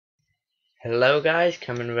Hello guys,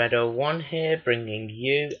 Cameron1 here, bringing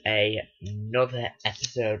you another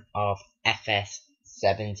episode of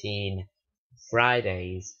FS17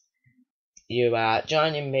 Fridays. You are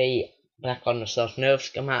joining me back on the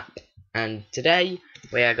Sosnovska map, and today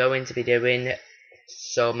we are going to be doing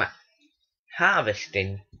some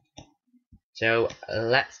harvesting. So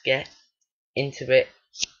let's get into it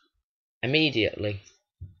immediately.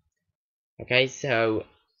 Okay, so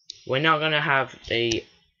we're not going to have the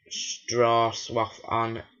straw swath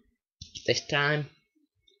on this time,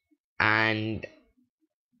 and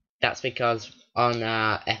that's because on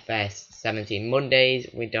our FS17 Mondays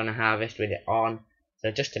we done a harvest with it on,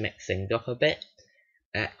 so just to mix things up a bit,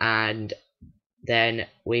 and then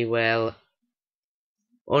we will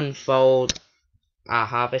unfold our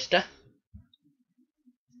harvester.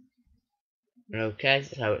 Okay,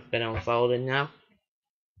 so it's been unfolded now,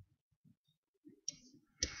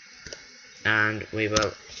 and we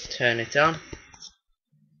will turn it on.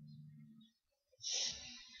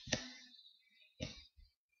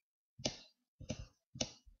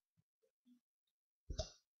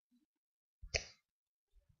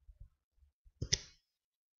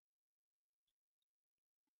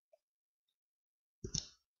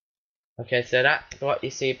 Okay, so that's what you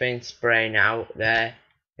see being spraying out there.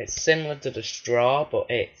 It's similar to the straw, but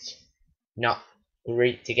it's not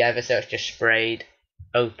grouped together, so it's just sprayed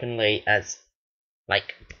openly as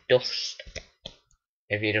like dust,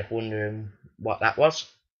 if you're just wondering what that was.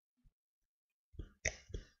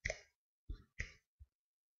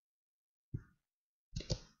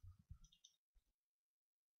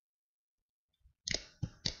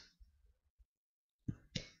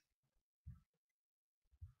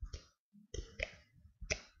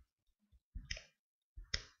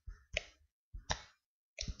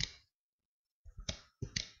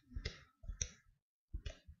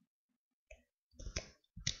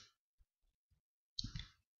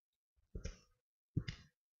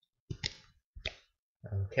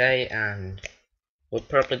 Okay, and we'll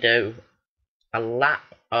probably do a lap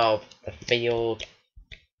of the field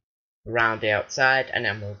around the outside, and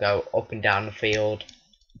then we'll go up and down the field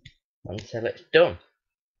until it's done.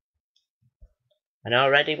 And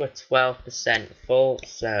already we're 12% full,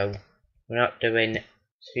 so we're not doing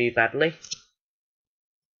too badly.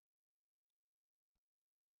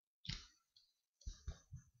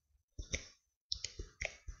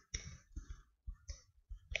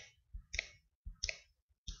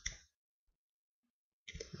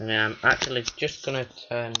 And I'm actually just going to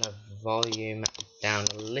turn the volume down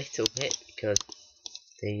a little bit because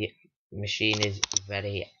the machine is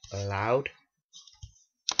very loud.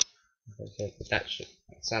 That should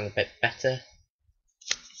sound a bit better.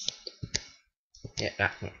 Yeah,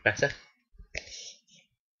 that's much better.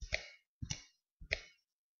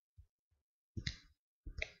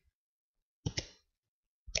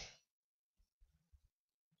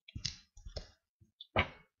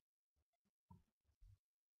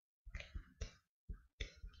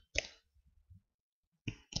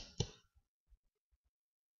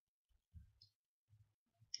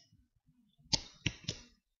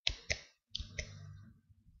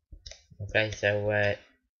 Okay, so we're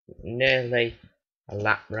nearly a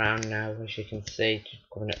lap round now, as you can see, just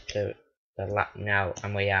coming up to the lap now,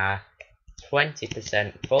 and we are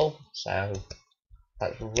 20% full, so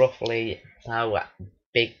that's roughly how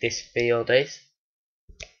big this field is.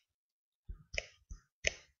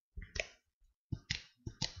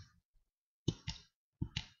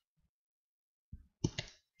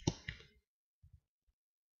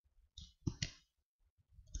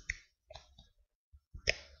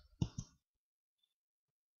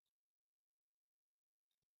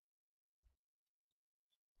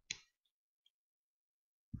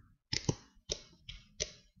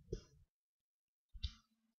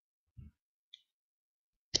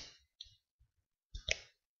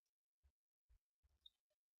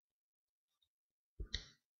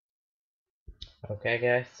 Okay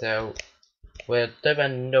guys, so we'll do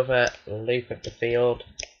another loop of the field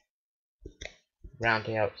round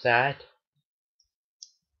the outside.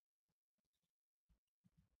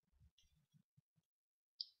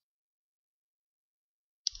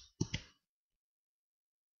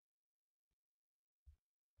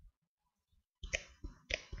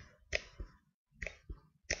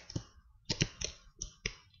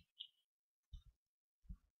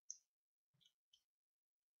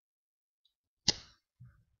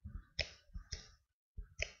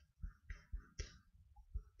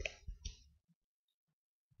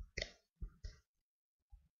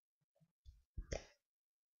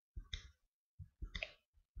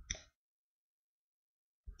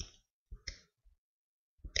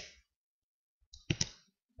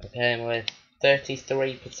 Okay, and we're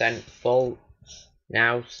 33% full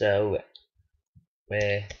now, so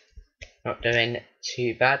we're not doing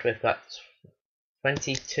too bad. We've got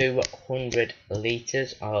 2200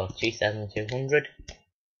 litres or 2200.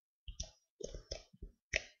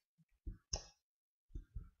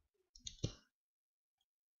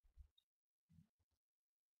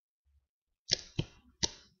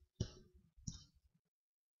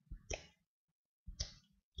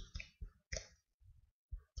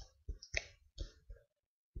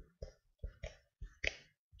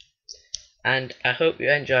 And I hope you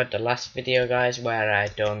enjoyed the last video, guys, where I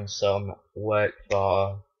done some work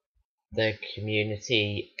for the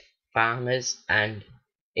community farmers, and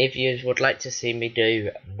if you would like to see me do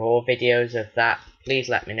more videos of that, please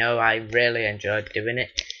let me know. I really enjoyed doing it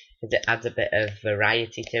because it adds a bit of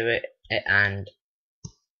variety to it and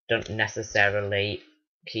don't necessarily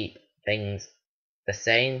keep things the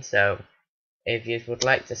same. So if you would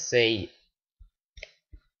like to see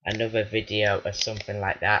another video or something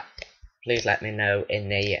like that, please let me know in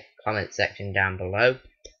the comment section down below.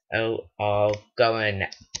 Or go and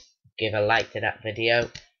give a like to that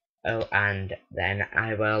video. And then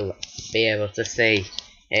I will be able to see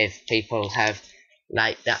if people have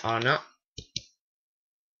liked that or not.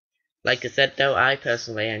 Like I said though, I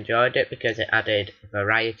personally enjoyed it because it added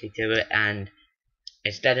variety to it, and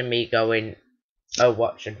instead of me going, oh,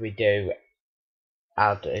 what should we do,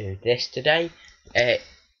 I'll do this today, it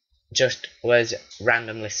just was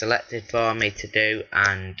randomly selected for me to do,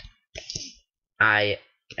 and I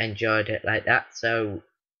enjoyed it like that. So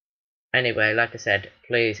anyway, like I said,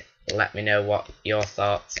 please let me know what your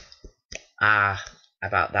thoughts are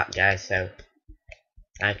about that, guys, so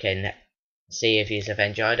I can see if you have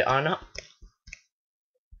enjoyed it or not.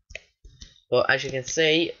 But as you can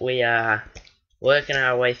see, we are working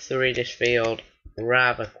our way through this field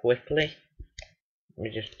rather quickly. Let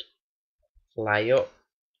me just fly up.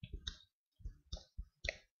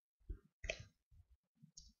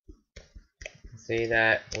 See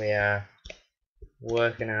that we are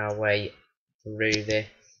working our way through this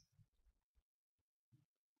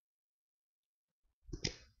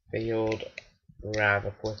field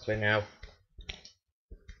rather quickly now.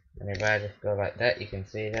 And if I just go like that, you can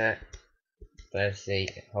see that there's the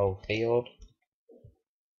whole field.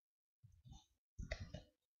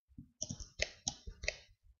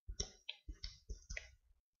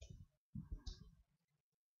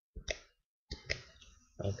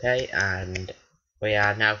 Okay, and we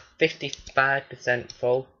are now 55%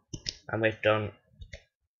 full, and we've done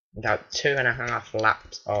about 2.5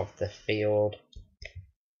 laps of the field,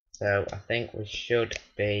 so I think we should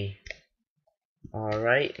be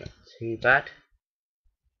alright, not too bad.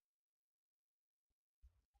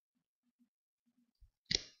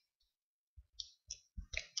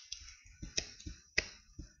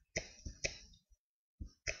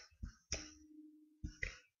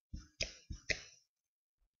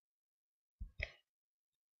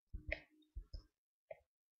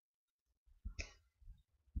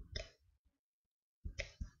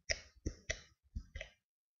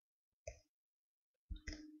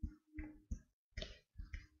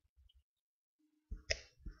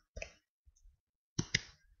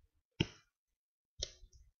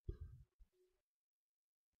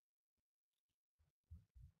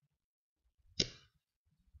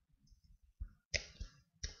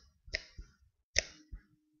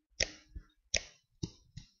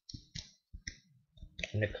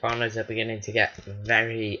 And the corners are beginning to get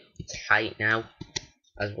very tight now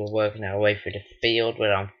as we're working our way through the field.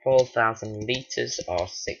 We're on 4,000 litres or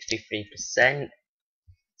 63%,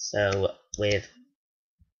 so we've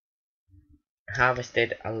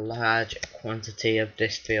harvested a large quantity of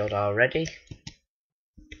this field already.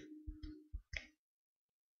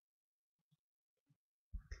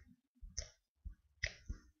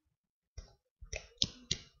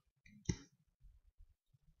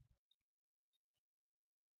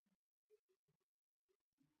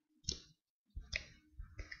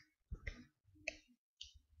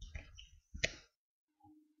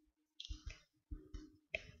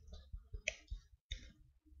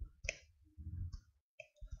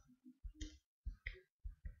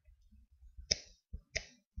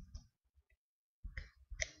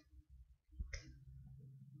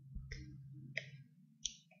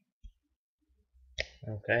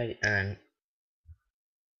 Okay, and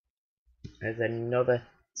there's another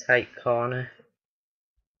tight corner.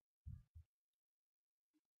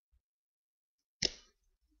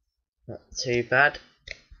 Not too bad.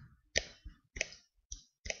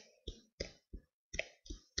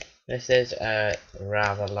 This is a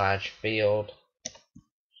rather large field,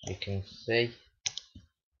 as you can see.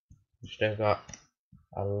 We've still got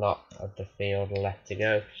a lot of the field left to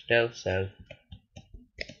go still, so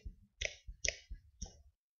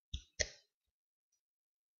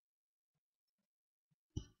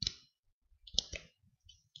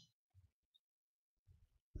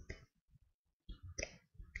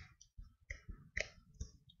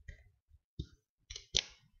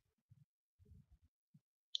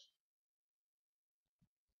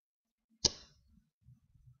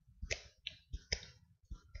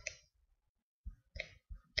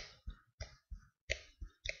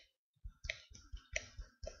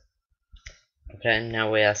okay,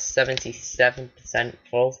 now we are 77%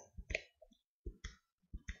 full,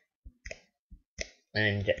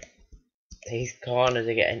 and these corners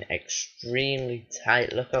are getting extremely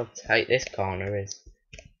tight. Look how tight this corner is.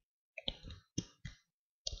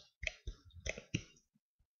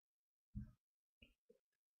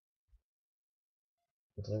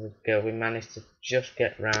 There we go, we managed to just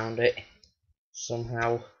get round it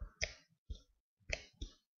somehow.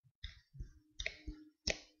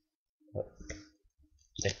 But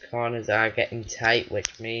the corners are getting tight,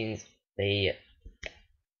 which means the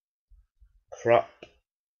crop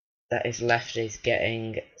that is left is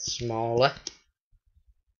getting smaller.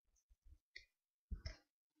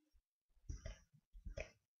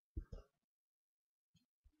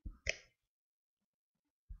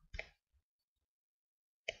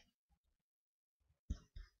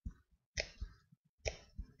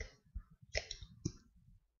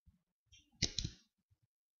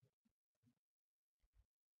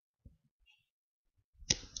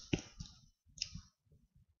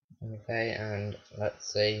 Okay, and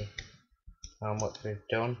let's see how much we've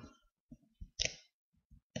done.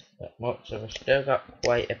 Not much, so we've still got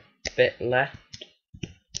quite a bit left,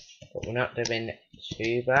 but we're not doing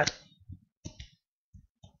too bad.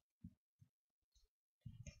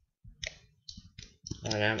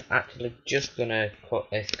 And I'm actually just gonna cut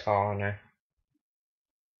this corner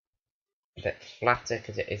a bit flatter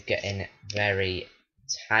because it is getting very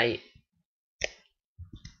tight.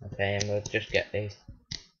 Okay, and we'll just get these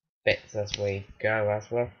bits as we go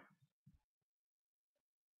as well.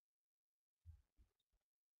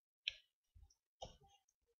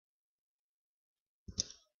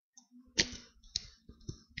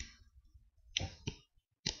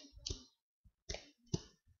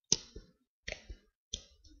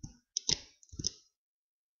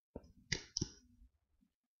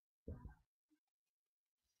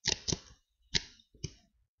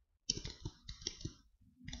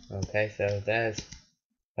 Okay, so there's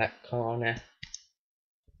that corner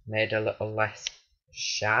made a little less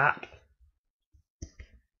sharp.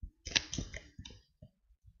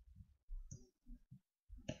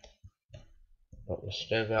 But we've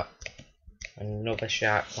still got another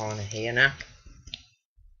sharp corner here now.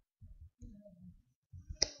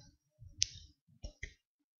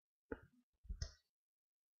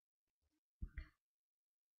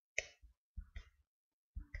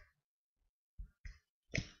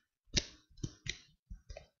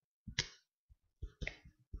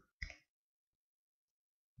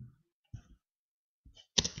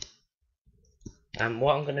 And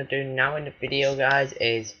what I'm going to do now in the video, guys,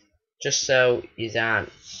 is just so you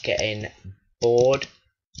aren't getting bored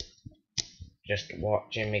just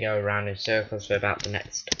watching me go around in circles for about the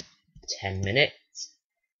next 10 minutes,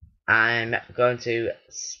 I'm going to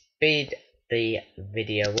speed the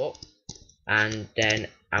video up and then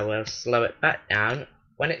I will slow it back down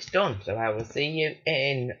when it's done. So I will see you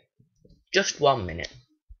in just 1 minute.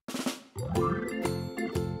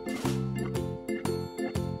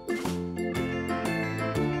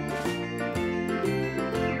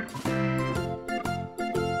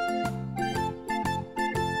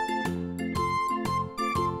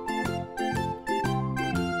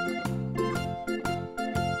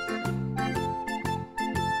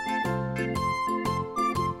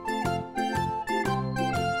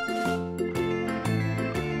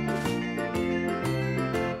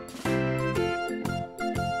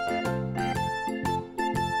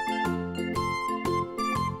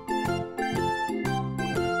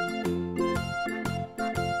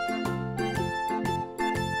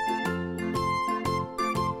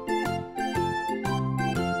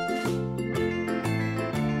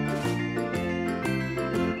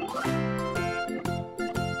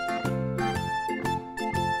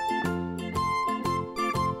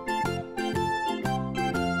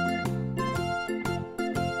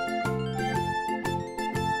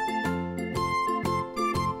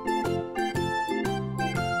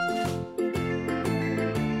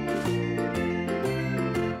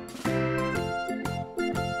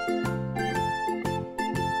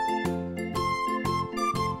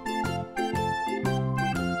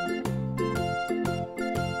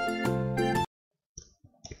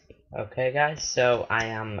 Okay guys, so I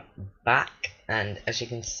am back, and as you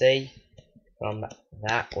can see from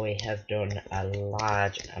that, we have done a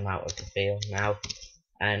large amount of the field now,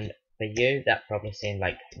 and for you that probably seemed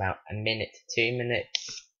like about a minute to 2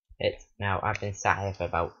 minutes. It's now I've been sat here for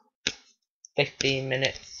about 15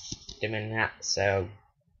 minutes doing that, so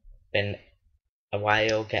been a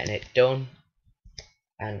while getting it done,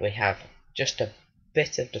 and we have just a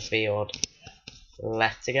bit of the field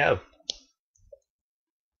left to go.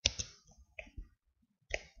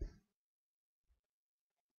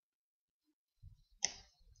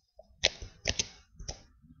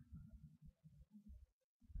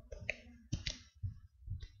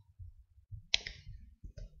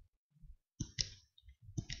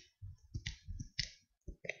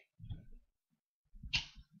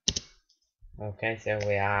 Okay, so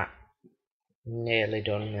we are nearly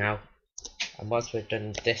done now, and once we've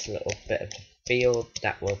done this little bit of the field,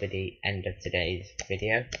 that will be the end of today's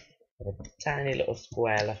video. With a tiny little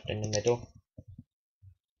square left in the middle,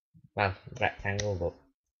 well, rectangle, but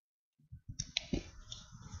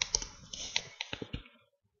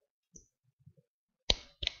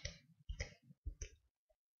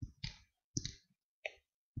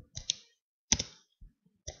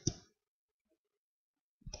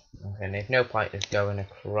okay, there's no point of going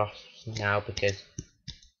across now because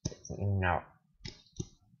it's not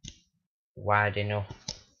wide enough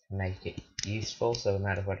to make it useful, so we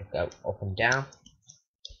might as well go up and down.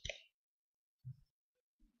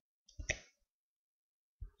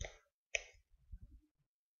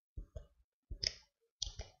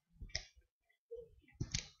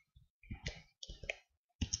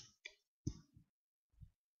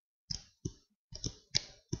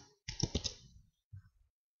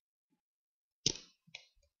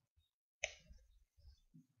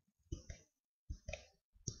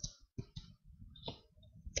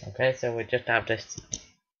 Okay, so we just have this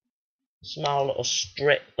small little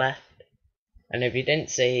strip left, and if you didn't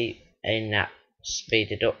see in that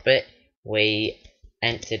speeded up bit, we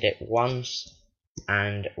entered it once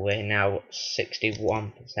and we're now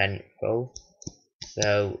 61% full,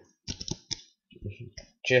 so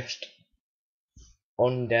just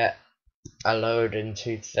under a load and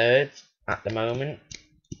 2/3 at the moment.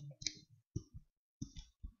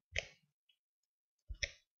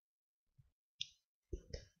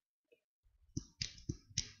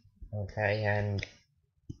 Okay, and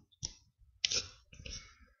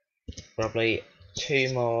probably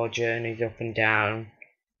 2 more journeys up and down,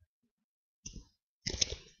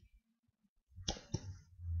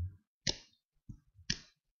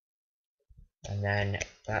 and then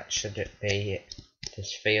that should be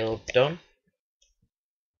this field done.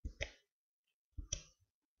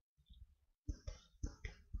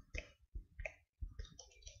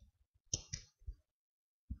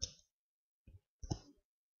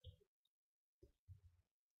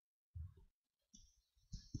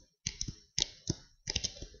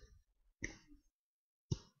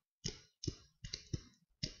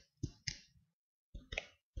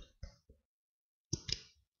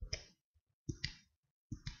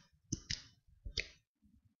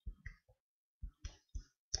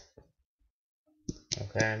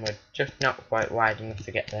 Okay, and we're just not quite wide enough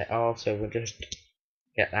to get there all, so we'll just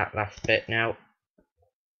get that last bit now.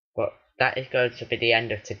 But that is going to be the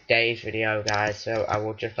end of today's video, guys, so I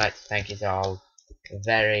would just like to thank you all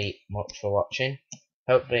very much for watching.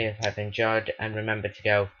 Hopefully you have enjoyed, and remember to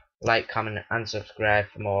go like, comment and subscribe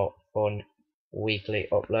for more fun weekly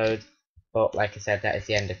uploads. But like I said, that is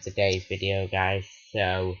the end of today's video, guys,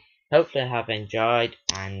 so hopefully you have enjoyed,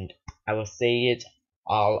 and I will see you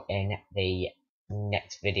all in the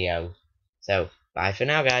next video. So bye for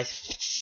now, guys.